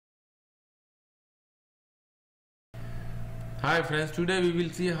Hi friends, today we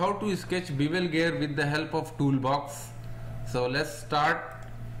will see how to sketch bevel gear with the help of toolbox. So let's start.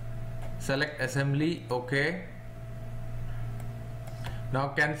 Select assembly, OK. Now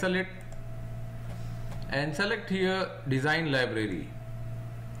cancel it and select here design library.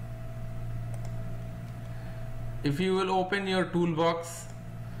 If you will open your toolbox,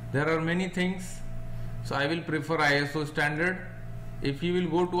 there are many things. So I will prefer ISO standard. If you will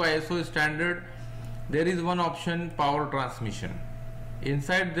go to ISO standard, there is one option, power transmission.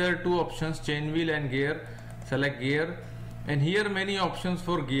 Inside there are two options, chain wheel and gear. Select gear, and here many options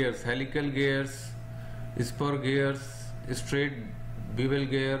for gears, helical gears, spur gears, straight bevel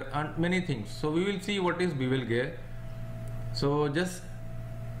gear, and many things. So we will see what is bevel gear. So just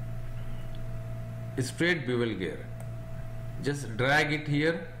straight bevel gear, just drag it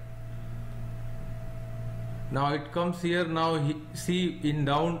here. Now it comes here. Now see in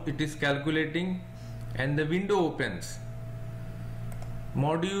down it is calculating and the window opens.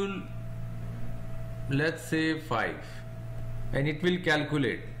 Module, let's say 5, and it will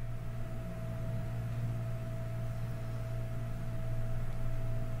calculate.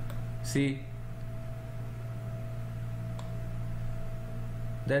 See,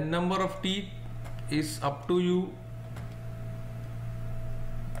 then number of teeth is up to you.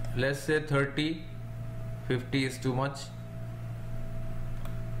 Let's say 30, 50 is too much.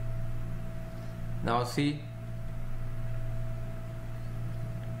 Now see,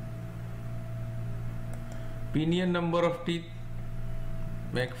 pinion number of teeth,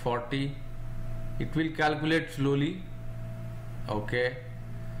 make 40. It will calculate slowly. Okay.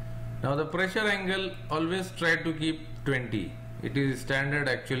 Now the pressure angle, always try to keep 20. It is standard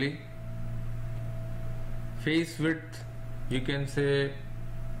actually. Face width, you can say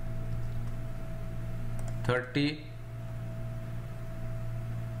 30.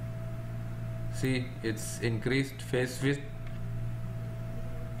 See, it's increased face width.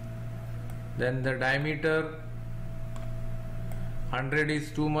 Then the diameter, 100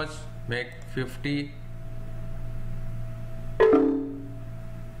 is too much, make 50.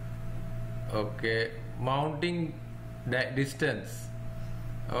 Okay, mounting distance,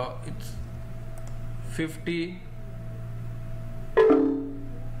 it's 50,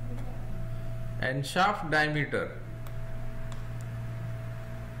 and shaft diameter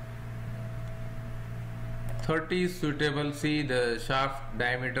 30 is suitable. See, the shaft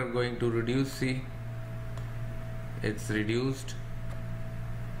diameter going to reduce. See, it's reduced.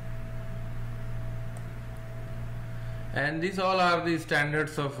 And these all are the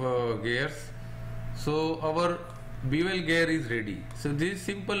standards of gears. So our bevel gear is ready. So this is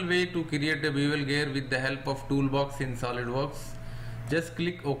simple way to create a bevel gear with the help of toolbox in Solidworks. Just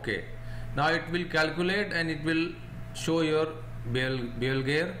click OK. Now it will calculate and it will show your bevel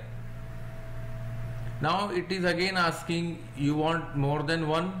gear. Now it is again asking you want more than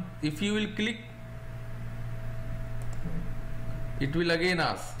one. If you will click, it will again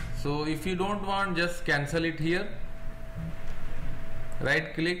ask. So if you don't want, just cancel it here.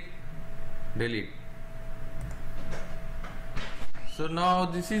 Right click, delete. So now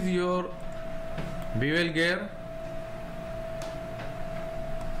this is your bevel gear.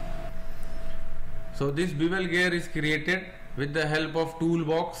 So this bevel gear is created with the help of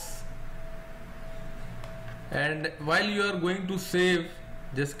toolbox. And while you are going to save,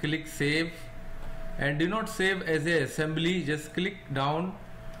 just click save, and do not save as a assembly. Just click down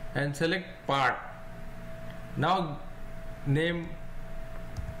and select part. Now name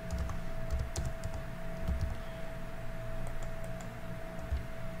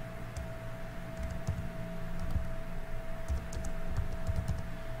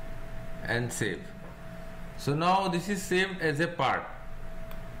and save. So now this is saved as a part.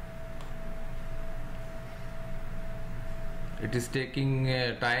 It is taking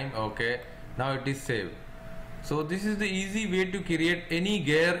time. Okay, now it is saved. So this is the easy way to create any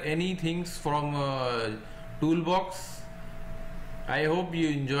gear, any things from toolbox. I hope you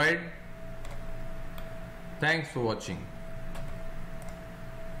enjoyed. Thanks for watching.